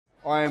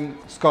I'm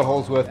Scott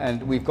Hallsworth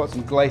and we've got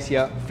some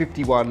Glacier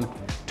 51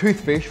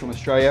 Toothfish from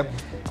Australia.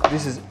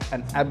 This is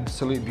an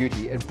absolute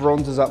beauty. It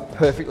bronzes up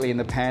perfectly in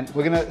the pan.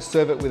 We're gonna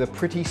serve it with a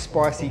pretty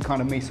spicy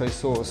kind of miso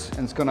sauce and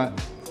it's gonna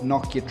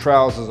knock your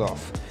trousers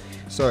off.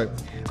 So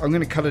I'm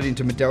gonna cut it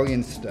into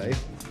medallions today.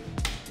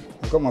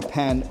 I've got my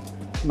pan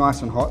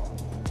nice and hot,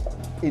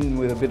 in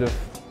with a bit of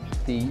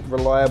the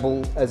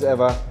reliable as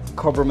ever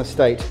Cobram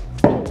Estate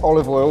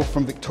Olive Oil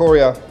from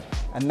Victoria,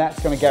 and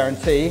that's gonna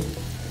guarantee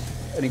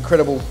an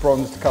incredible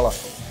bronzed colour.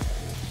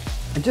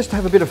 And just to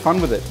have a bit of fun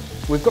with it,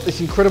 we've got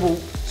this incredible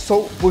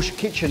Saltbush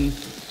Kitchen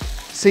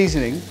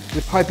Seasoning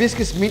with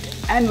hibiscus, mint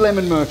and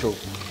lemon myrtle.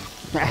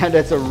 And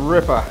it's a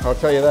ripper, I'll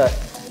tell you that.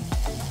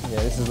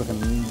 Yeah, this is looking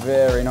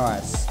very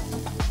nice.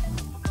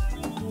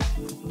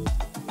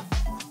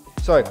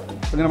 So,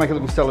 we're going to make a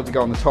little salad to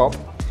go on the top.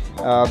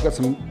 I've got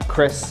some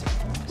cress,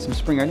 some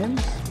spring onions,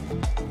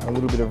 a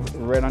little bit of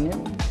red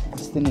onion,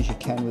 as thin as you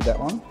can with that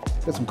one.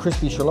 Got some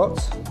crispy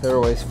shallots, they're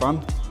always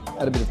fun.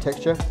 Add a bit of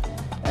texture,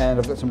 and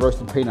I've got some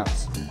roasted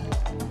peanuts.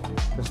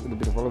 Just with a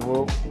bit of olive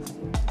oil,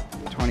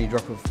 a tiny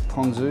drop of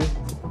ponzu.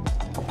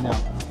 Now,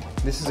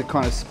 this is a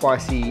kind of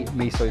spicy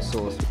miso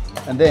sauce.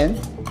 And then,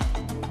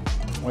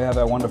 we have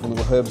our wonderful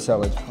little herb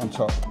salad on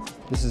top.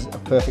 This is a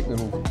perfect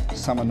little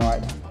summer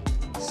night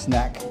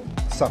snack,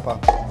 supper,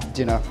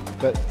 dinner.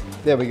 But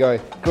there we go.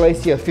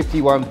 Glacier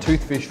 51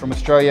 Toothfish from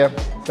Australia,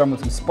 done with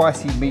some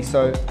spicy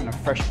miso and a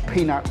fresh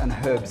peanut and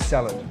herb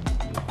salad.